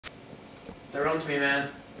They're on to me, man.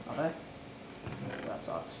 Are they? That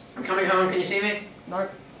sucks. I'm coming home, can you see me?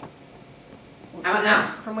 Nope. How about now?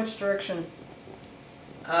 From which direction?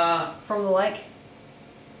 From the lake?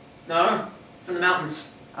 No. From the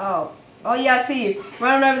mountains. Oh. Oh yeah, I see you.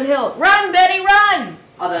 Running over the hill. Run, Betty, run!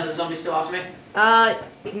 Are the zombies still after me?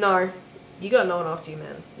 No. You got no one after you,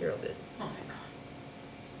 man. You're all dead. Oh my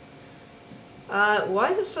god. Why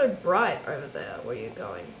is it so bright over there where you're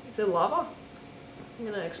going? Is there lava? I'm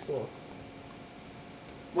gonna explore.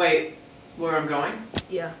 Wait, where I'm going?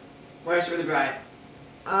 Yeah. Where is it really bright?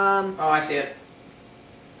 Oh, I see it.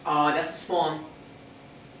 Oh, that's the spawn.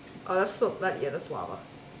 Oh, that's lava.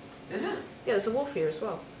 Is it? Yeah, there's a wolf here as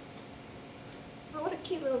well. Oh, what a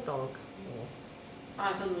cute little dog. Oh,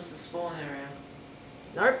 I thought it was the spawn area.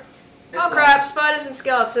 Nope. It's Oh crap, spiders and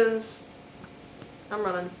skeletons. I'm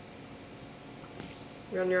running.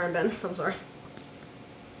 You're on your own, Ben. I'm sorry.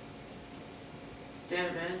 Damn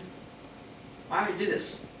it, man. Why would you do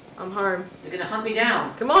this? I'm home. They're gonna hunt me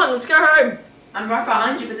down. Come on, let's go home! I'm right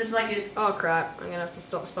behind you, but this is like a... Oh crap, I'm gonna have to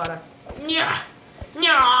stop spider. Nya!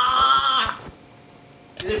 Nya!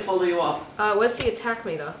 Did it follow you up? Where's the attack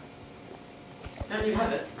meter? Don't you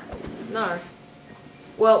have it? No.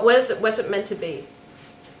 Well, where's it meant to be?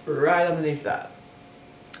 Right underneath that.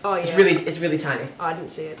 Oh yeah. It's really tiny. Oh, I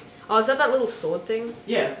didn't see it. Oh, is that little sword thing?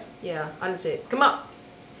 Yeah. Yeah, I didn't see it. Come up!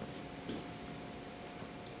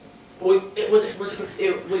 Well, it was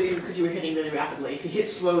because you were hitting really rapidly. If you hit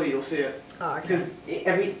slowly, you'll see it. Oh, okay. Because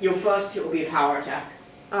your first hit will be a power attack.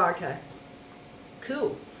 Oh, okay.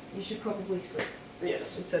 Cool. You should probably sleep.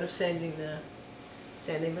 Yes. Instead of standing there.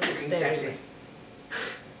 Standing there. Looking sexy.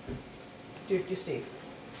 Do Steve.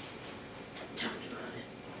 Time to run it.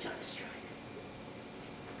 Time to strike.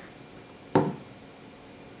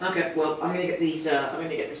 Okay, well, I'm gonna get these. I'm gonna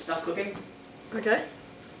get this stuff cooking. Okay.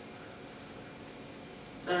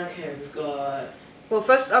 Okay, we've got. Well,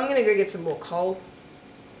 first I'm gonna go get some more coal.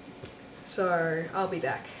 So I'll be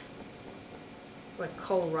back. It's like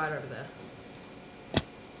coal right over there.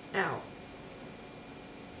 Ow.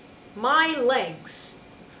 My legs.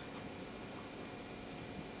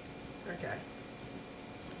 Okay.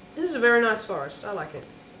 This is a very nice forest. I like it.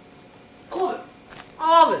 I love it.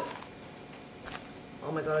 All of it.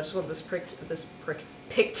 Oh my god! I just want this pick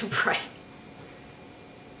to break.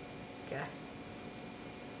 Okay.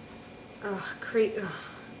 Ugh, ugh.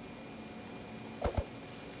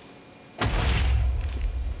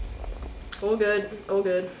 All good, all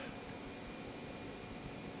good.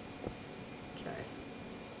 Okay.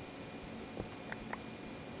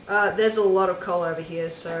 There's a lot of coal over here,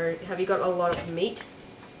 so have you got a lot of meat?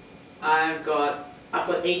 I've got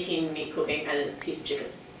 18 meat cooking and a piece of chicken.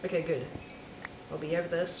 Okay, good. I'll be over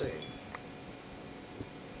there soon.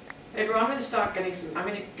 Hey bro, I'm gonna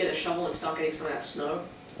get a shovel and start getting some of that snow.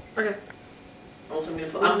 Okay. Also, I'm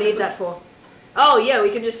gonna put. What do you need that for? Oh yeah, we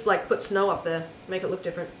can just like put snow up there, make it look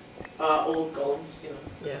different. Old golems, you know.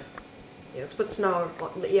 Yeah. Yeah, let's put snow.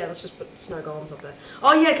 Yeah, let's just put snow golems up there.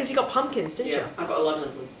 Oh yeah, because you got pumpkins, didn't you? Yeah, I've got 11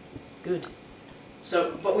 of them. Good.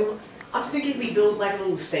 So, but I'm thinking we build like a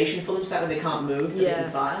little station for them so that way they can't move and they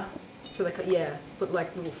can fire. So they can, put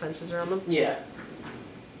like little fences around them. Yeah.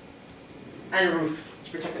 And a roof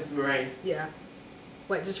to protect them from the rain. Yeah.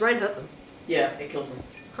 Wait, does rain hurt them? Yeah, it kills them.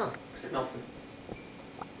 Huh. Because it melts them.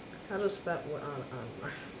 How does that work?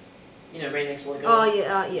 You know, rain makes water go. Oh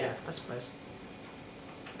yeah, yeah, I suppose.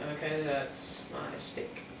 Okay, that's my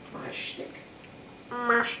stick. My shtick.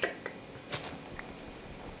 My stick.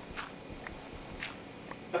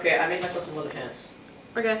 Okay, I made myself some leather pants.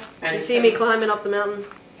 Okay. And do you see me climbing up the mountain?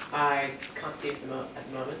 I can't see it at the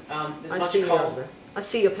moment. There's I much see coal. I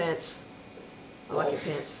see your pants. I like your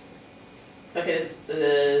pants. Okay,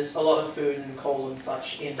 there's a lot of food and coal and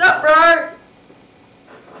such in. What's up, bro? I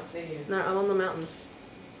can't see you. No, I'm on the mountains.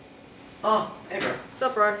 Oh, hey bro. What's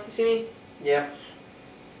up, bro? You see me? Yeah.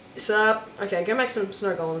 What's up? Okay, go make some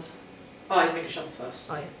snow golems. Oh, you make a shovel first.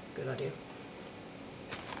 Oh yeah, good idea.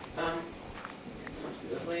 Most of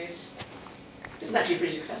those leaves. This is actually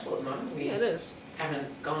pretty successful at the moment. Yeah, it is.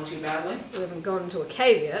 Haven't gone too badly. We haven't gone into a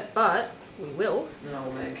cave yet, but we will.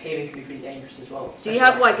 No man, caving can be pretty dangerous as well. Do you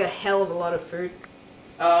have like a hell of a lot of food?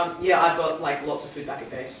 Yeah, I've got like lots of food back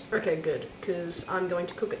at base. Okay, good, because I'm going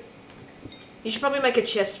to cook it. You should probably make a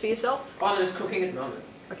chest for yourself. Oh, no, it's cooking at the moment.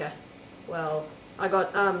 Okay. Well, I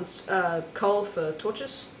got coal for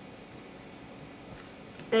torches.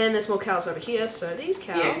 And there's more cows over here, so these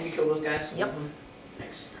cows... Yeah, can you kill those guys? Yep.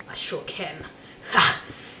 Thanks. I sure can. Ha!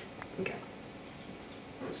 Okay.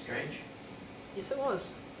 That was strange. Yes, it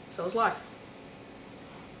was. So was life.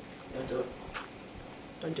 Don't do it.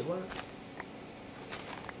 Don't do what?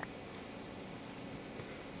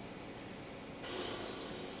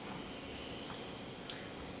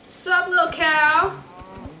 What's up, little cow?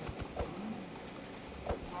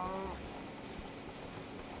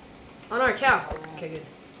 Oh no, cow. Okay, good.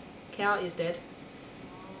 Cow is dead.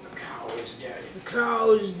 The cow is dead. The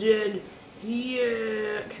cow is dead.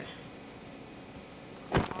 Yeah. Okay.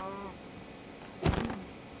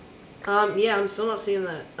 Yeah, I'm still not seeing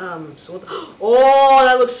that. Sword. Oh,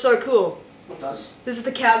 that looks so cool. What does? This is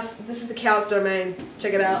the cows. This is the cows' domain.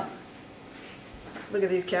 Check it out. Look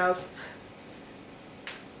at these cows.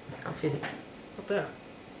 I can't see them. Up there.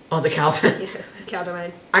 Oh, the cow. Yeah, cow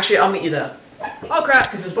domain. Actually, I'll meet you there. Oh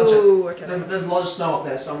crap! Because there's a bunch Ooh, of okay. there's a lot of snow up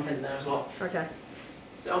there, so I'm heading there as well. Okay.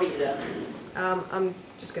 So I'll meet you there. I'm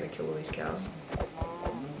just gonna kill all these cows.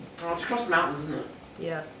 Oh, it's across the mountains, isn't it?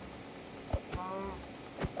 Yeah.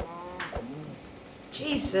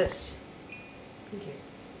 Jesus. Thank you.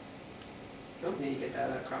 Oh, need to get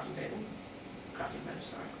that crafting table. Crafting bench,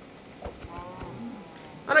 sorry.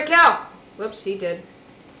 On a cow! Whoops, he did.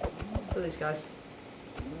 Look at these guys.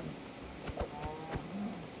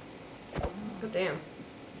 God damn.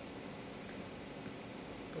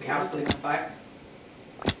 Cows putting on fire?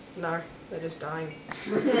 No, they're just dying.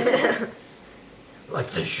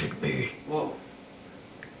 Like they should be. Whoa.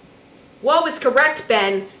 Whoa is correct,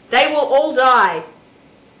 Ben. They will all die.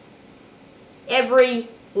 Every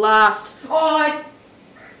last. Oh,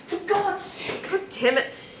 for God's sake. God damn it.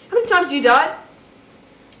 How many times have you died?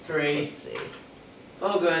 3. Let's see.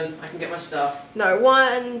 Oh, good. I can get my stuff. No,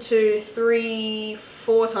 1, 2, 3,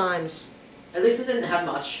 4 times. At least I didn't have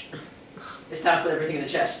much. This time I put everything in the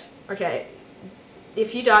chest. Okay.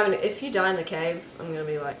 If you die in the cave, I'm gonna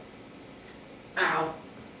be like, ow.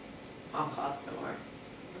 Oh, God, don't worry.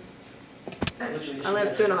 I literally just I only have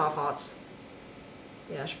 2.5 hearts.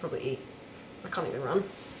 Yeah, I should probably eat. I can't even run.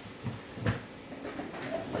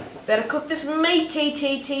 Better cook this meat,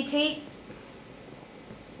 T.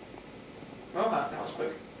 Oh, that was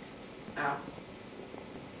quick. Ow.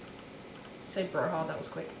 Say bro hard, that was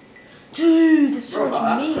quick. Dude, there's so Bro, much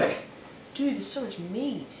that was meat. quick. Dude, there's so much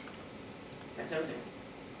meat. That's everything.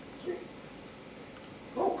 Sweet.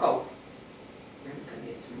 Oh, coal. I'm gonna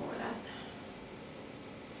need some more of that.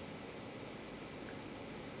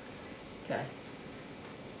 Okay.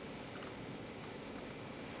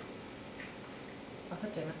 Oh,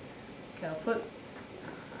 god damn it. Okay, alright,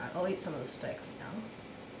 I'll eat some of the steak now.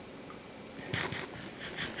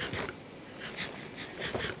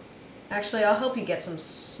 Actually, I'll help you get some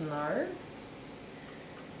snow.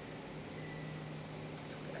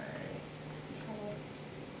 Let's go.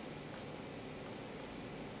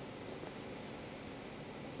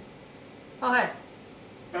 Oh, hey.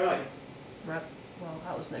 Alright. Right. Well,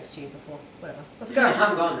 that was next to you before. Whatever. Let's go.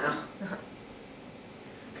 I'm gone now. Okay,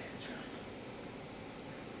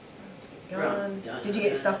 Let's get going. Done. Did you get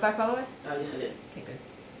your stuff back, by the way? Oh, yes I did. Okay, good.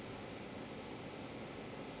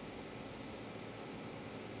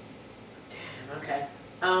 Damn, okay.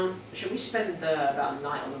 Should we spend about a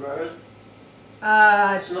night on the road?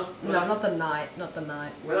 No, we're not not the night. Not the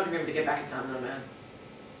night. We're not gonna be able to get back in time, though, man.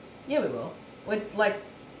 Yeah, we will. We're like,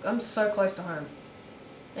 I'm so close to home.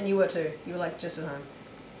 And you were too. You were like just at home.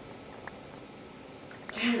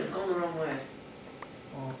 Damn, I've gone the wrong way.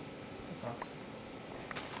 Oh, that sucks.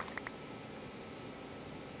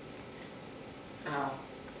 Ow.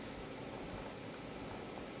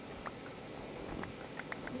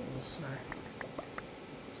 Ooh, snow.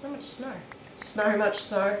 So much snow. Snow much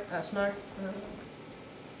so. Snow.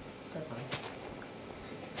 So funny.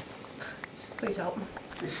 Please help.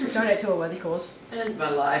 Donate to a worthy cause. End my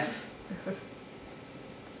life.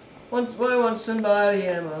 I want somebody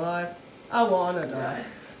in my life. I wanna die.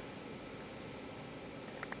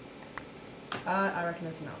 I reckon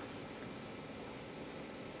that's enough.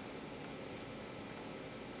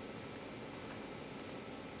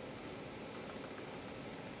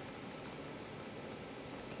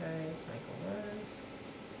 Okay, let's make all those.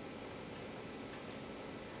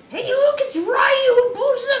 Hey, look, it's Ryu who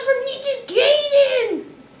boosts up from Ninja Gaiden!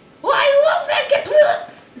 Oh, I love that kaput!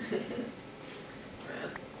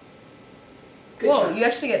 Whoa, job. you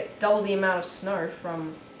actually get double the amount of snow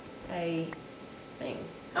from a thing.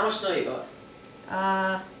 How much snow you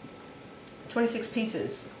got? 26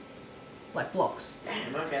 pieces. Like blocks.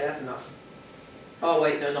 Damn, okay, that's enough. Oh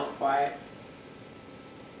wait, no, not quite.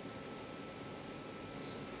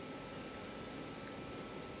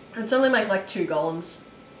 It's only make like 2 golems.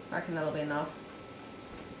 I reckon that'll be enough.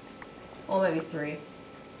 Or maybe 3.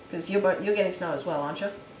 Because you're getting snow as well, aren't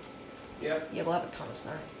you? Yep. Yeah, we'll have a ton of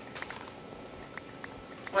snow.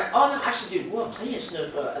 Wait, oh no, actually dude, we'll have plenty of snow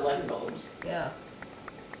for 11 golems. Yeah.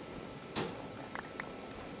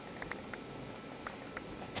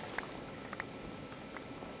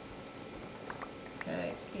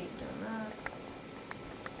 Okay, keep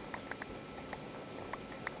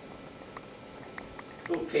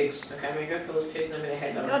pigs. Okay, I'm gonna go kill those pigs and I'm gonna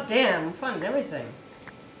head home. God damn, I'm finding everything.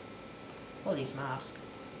 All these maps.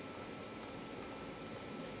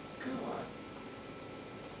 God.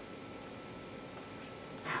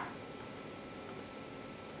 Ow.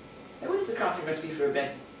 Hey, what is the crafting recipe for a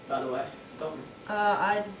bed, by the way? I've forgotten.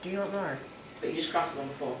 I do not know. But you just crafted one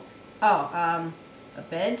before. Oh, a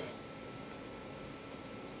bed?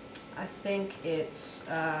 I think it's,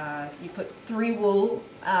 you put 3 wool,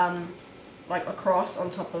 like across on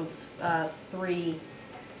top of, 3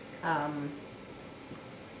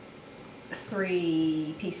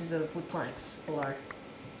 pieces of wood planks below.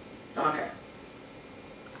 Oh, okay.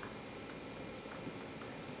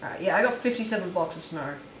 Alright, yeah, I got 57 blocks of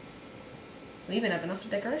snow. We even have enough for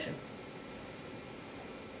decoration.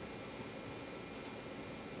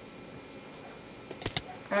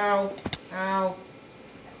 Ow. Ow.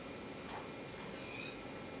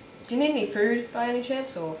 Do you need any food by any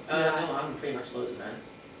chance, or? No, I'm pretty much loaded, man.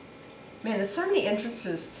 Man, there's so many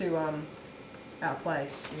entrances to, our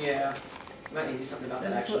place. Yeah. Might need to do something about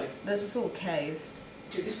that, actually. There's this little cave.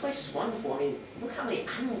 Dude, this place is wonderful. I mean, look how many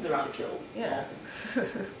animals there are to kill. Yeah.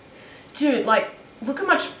 Dude, like, look how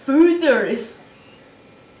much food there is.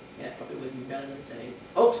 Yeah, probably would be better than saying,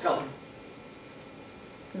 oh, skeleton.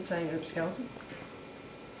 Than saying, oops, skeleton.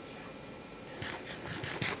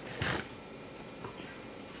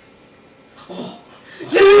 Oh.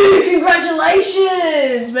 Dude,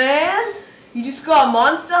 congratulations, man! You just got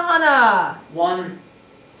Monster Hunter! 1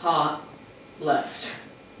 heart left.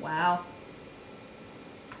 Wow.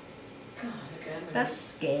 God, okay. That's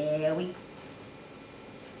scary.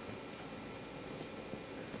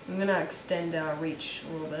 I'm gonna extend our reach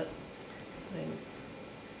a little bit.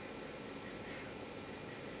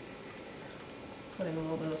 Putting a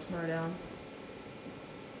little bit of snow down.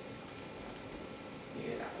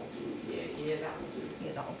 Yeah, that will do. Yeah, that will do.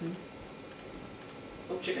 Yeah, that'll do.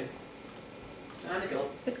 Oh, chicken. Time to kill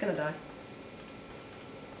it. It's gonna die.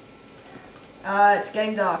 It's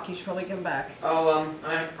getting dark. You should probably come back. Oh,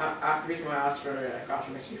 the reason why I asked for a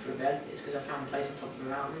crafting recipe for a bed is because I found a place on top of a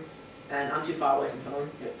mountain, and I'm too far away from home.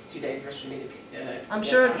 It's too dangerous for me to. I'm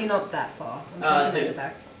sure you're not that far. I'm sure you can make it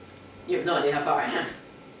back. You have no idea how far I am.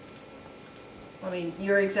 I mean,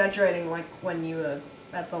 you're exaggerating. Like when you were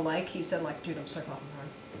at the lake, you said like, "Dude, I'm so far from home."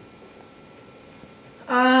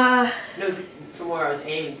 No, from where I was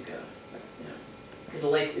aiming to go. But, because the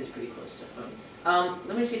lake is pretty close to home.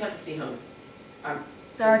 Let me see if I can see home. I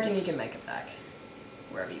reckon you can make it back.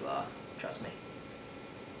 Wherever you are. Trust me.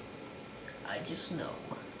 I just know.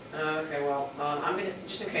 Okay, well, I'm gonna,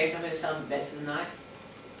 just in case, I'm gonna sell the bed for the night.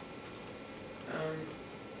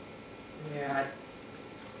 Yeah.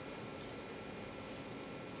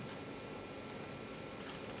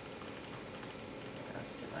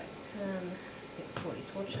 Let's do like 10, get 40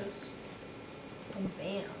 torches. And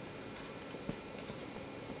bam.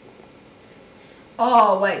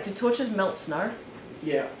 Oh, wait, do torches melt snow?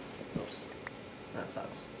 Yeah. Oops. That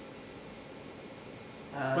sucks.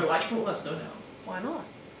 Wait, why'd you put all that snow down? Why not?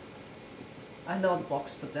 I know the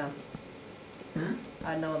blocks to put down. Hmm?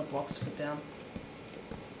 I know the blocks to put down.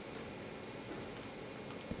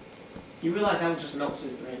 You realise that will just melt as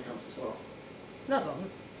soon as the rain comes as well. No, it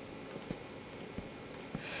doesn't.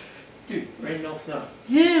 Dude, rain melts snow.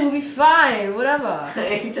 Dude, we'll be fine, whatever.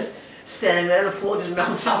 Just standing there, the floor just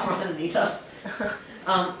melts out from underneath us.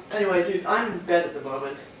 Anyway, dude, I'm in bed at the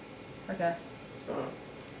moment. Okay. So.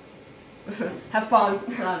 Have fun.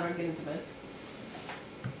 I don't get into bed.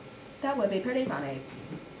 That would be pretty funny.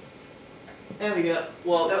 There we go.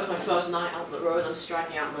 Well, that was my first night out on the road. I'm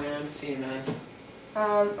striking out my own scene, man.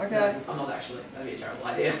 Okay. No, I'm not actually. That'd be a terrible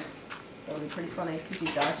idea. That would be pretty funny, because you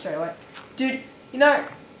die straight away. Dude, you know,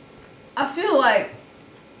 I feel like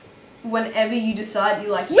whenever you decide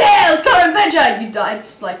you're like, yeah, let's go on an adventure, you die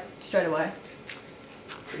just like straight away.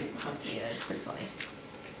 Pretty much. Yeah, it's pretty funny.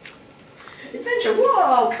 Adventure,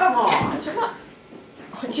 whoa, come on! Adventure what?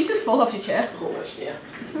 Did you just fall off your chair? Almost, yeah.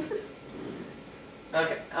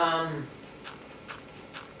 Okay,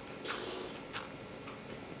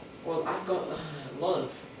 well, I've got a lot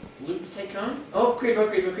of loot to take home. Oh, creeper,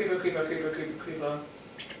 creeper, creeper, creeper, creeper, creeper, creeper.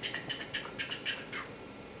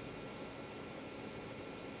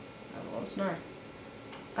 I have a lot of snow.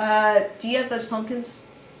 Do you have those pumpkins?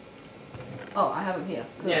 Oh, I have them here.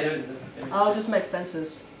 Good. Yeah, they're I'll just make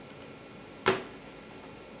fences.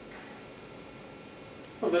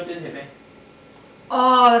 Oh, that didn't hit me.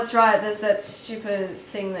 Oh, that's right. There's that stupid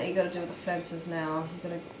thing that you gotta do with the fences now. You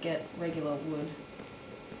gotta get regular wood.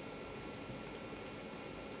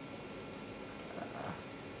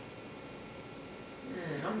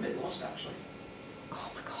 I'm a bit lost, actually.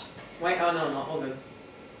 Oh my god. Wait, oh no, not all good.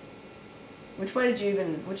 Which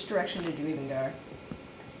direction did you even go?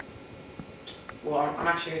 Well, I'm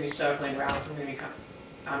actually going to be circling around, so I'm heading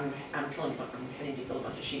to kill a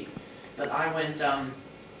bunch of sheep. But I went up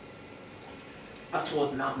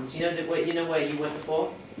towards the mountains. You know where you went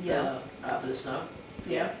before? Yeah. For the snow?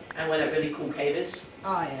 Yeah. And where that really cool cave is?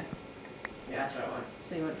 Oh, yeah. Yeah, that's where I went.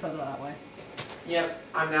 So you went further that way? Yep.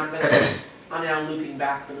 I'm now looping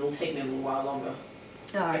back, but it'll take me a little while longer.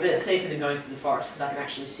 Oh, I okay. bet it's safer than going through the forest, because I can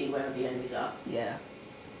actually see where the enemies are. Yeah.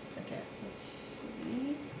 Okay, let's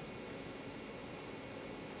see.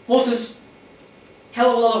 Horses!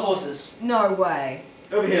 Hell of a lot of horses. No way.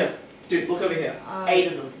 Over here. Dude, look over here. 8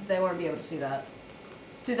 of them. They won't be able to see that.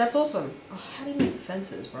 Dude, that's awesome. Oh, how do you make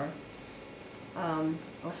fences, bro? I'll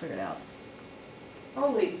figure it out.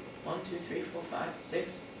 Oh wait. 1, 2, 3, 4, 5,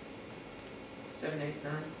 6, 7, 8,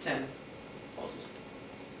 9, 10 horses.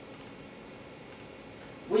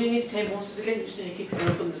 What do you need to tame horses again? You just need to keep them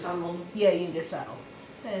up in the sun on them? Yeah, you need a saddle.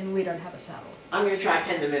 And we don't have a saddle. I'm going to try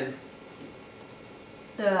pen them in.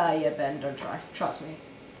 Yeah, Ben, don't try. Trust me.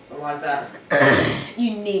 But why is that?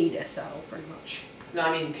 You need a saddle, pretty much. No,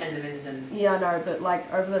 I mean pen them in as in... Yeah, I know, but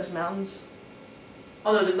like, over those mountains...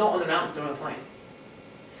 Oh no, they're not on the mountains, they're on the plain.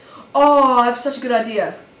 Oh, I have such a good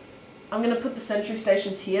idea. I'm gonna put the sentry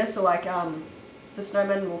stations here, so like, the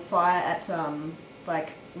snowmen will fire at,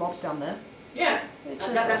 like, mobs down there. Yeah, that's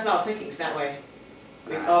what I was thinking, 'cause that way...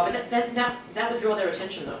 Oh, but that would draw their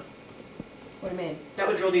attention though. What do you mean? That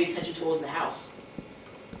would draw the attention towards the house.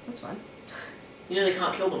 That's fine. You know they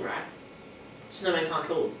can't kill them, right? Snowmen can't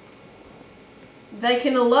kill them. They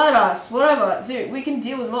can alert us, whatever. Dude, we can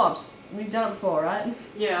deal with mobs. We've done it before, right?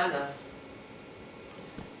 Yeah, I know.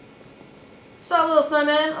 Sup, little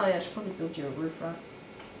snowman? Oh yeah, I should probably build you a roof, right?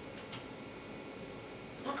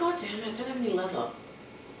 Oh god damn it, I don't have any leather.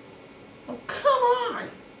 Oh, come on!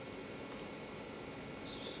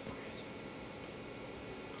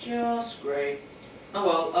 It's just great. Oh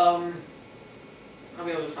well, I'll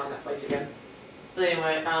be able to find that place again. But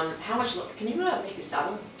anyway, how much can you make a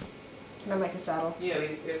saddle? Can I make a saddle? Yeah, we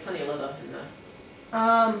have plenty of leather in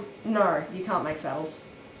there. No, you can't make saddles.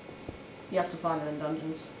 You have to find them in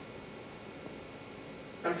dungeons.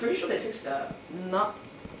 I'm pretty sure they fixed that. No.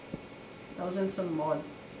 That was in some mod.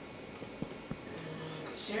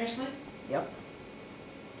 Seriously? Yep.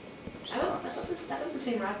 That doesn't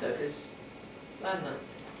seem right though, because I don't know.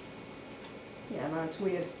 Yeah, no, it's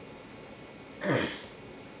weird.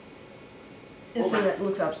 This thing that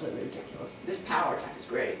looks absolutely ridiculous. This power attack is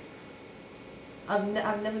great. I've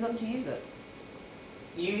never gotten to use it.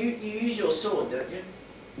 You use your sword, don't you?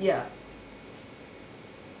 Yeah.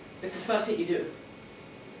 It's the first hit you do.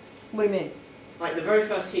 What do you mean? Like the very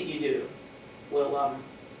first hit you do will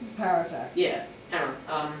It's a power attack. yeah. Hang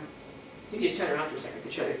on. You can just turn around for a second, I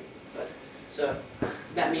can show you. But so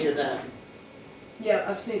that meter there. Yeah,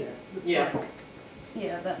 I've seen it. It's Yeah. like-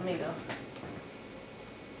 yeah, that meter.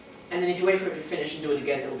 And then if you wait for it to finish and do it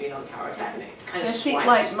again, there will be another power attack, and it kind of Yeah, see, swipes.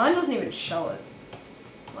 like mine doesn't even show it.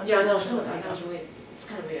 Mine Yeah, doesn't no, show some of it that either. was weird. It's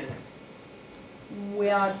kind of weird.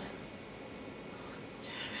 Weird.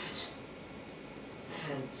 Damn it.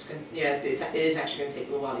 And it's gonna, yeah, it is actually going to take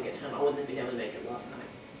a little while to get home. I wouldn't have been able to make it last night.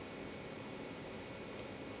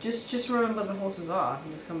 Just remember the horses are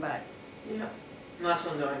and just come back. Yeah. No, that's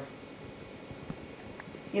what I'm doing.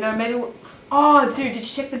 You know, maybe. Oh, dude, did you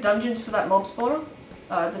check the dungeons for that mob spawner?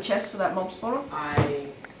 The chest for that mob spawner? I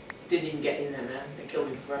didn't even get in there, man. They killed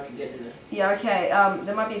me before I could get in there. Yeah, okay.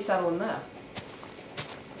 There might be a saddle in there.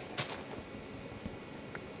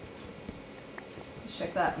 Let's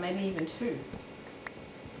check that. Maybe even 2.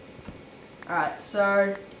 Alright,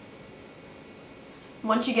 so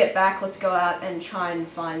once you get back, let's go out and try and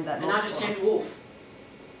find that And mob I just spawner. tamed a wolf.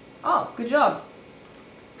 Oh, good job.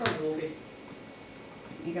 Come on, Wolfie.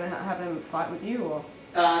 You gonna have him fight with you, or?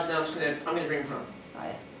 No, I'm gonna bring him home. Oh,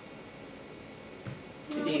 yeah.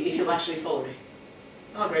 If he'll actually follow me.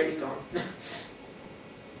 Oh great, he's gone. Wait,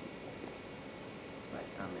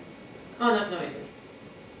 Oh no, no, he's in.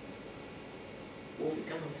 Wolfie,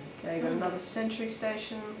 come on, man. Okay, got another sentry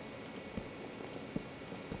station.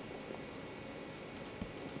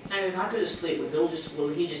 And if I go to sleep, will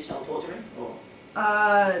he just teleport to me? Or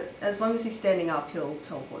As long as he's standing up, he'll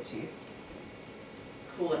teleport to you.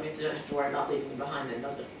 cool, that means I don't have to worry about leaving him behind then,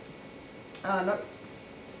 does it? Nope.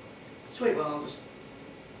 Sweet, well I'll just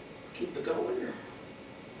keep it going.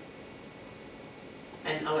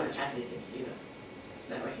 And I won't attack anything either.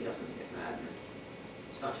 So that way he doesn't get mad and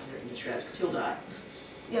start to rip into shreds, because he'll die.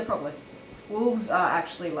 Yeah, probably. Wolves are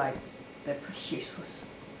actually, like, they're pretty useless.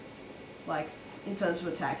 Like, in terms of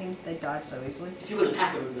attacking, they die so easily. If you've got a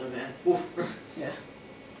pack of them though, man. Woof. Yeah.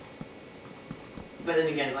 But then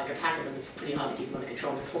again, like a pack of them, it's pretty hard to keep them under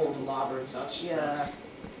control. They fall into lava and such. Yeah. So.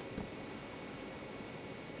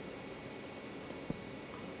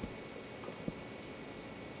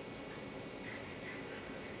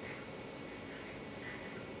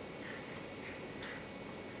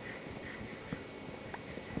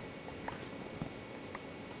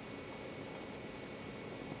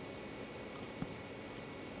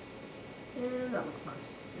 That looks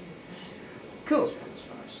nice. Cool.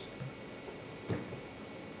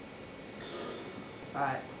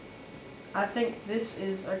 Alright. I think this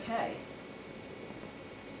is okay.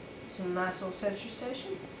 It's a nice little sentry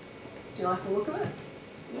station. Do you like the look of it?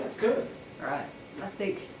 Yeah, it's good. Alright. I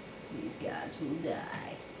think these guys will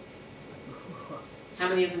die. How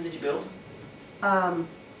many of them did you build? What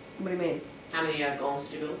do you mean? How many golems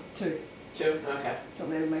did you build? 2. 2? Okay. Do you want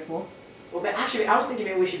me to make more? Well, but actually, I was thinking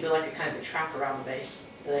maybe we should build like a kind of a trap around the base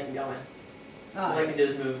that they can go in. Oh, All they can do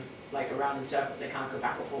is move like around in circles. They can't go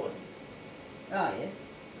back or forward. Oh, yeah.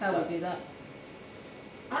 How would we do that?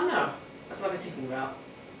 I don't know. That's what I've been thinking about.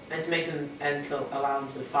 And to make them, and to allow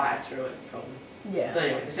them to fire through is the problem. Yeah. But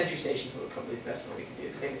anyway, the sentry stations were probably the best one we could do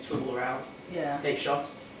because they can swivel around, Yeah. take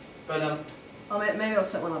shots. But Oh, maybe I'll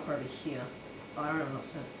set one up over here. Oh, I don't have enough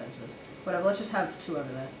fences. Whatever, let's just have 2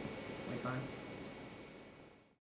 over there. We'll be fine.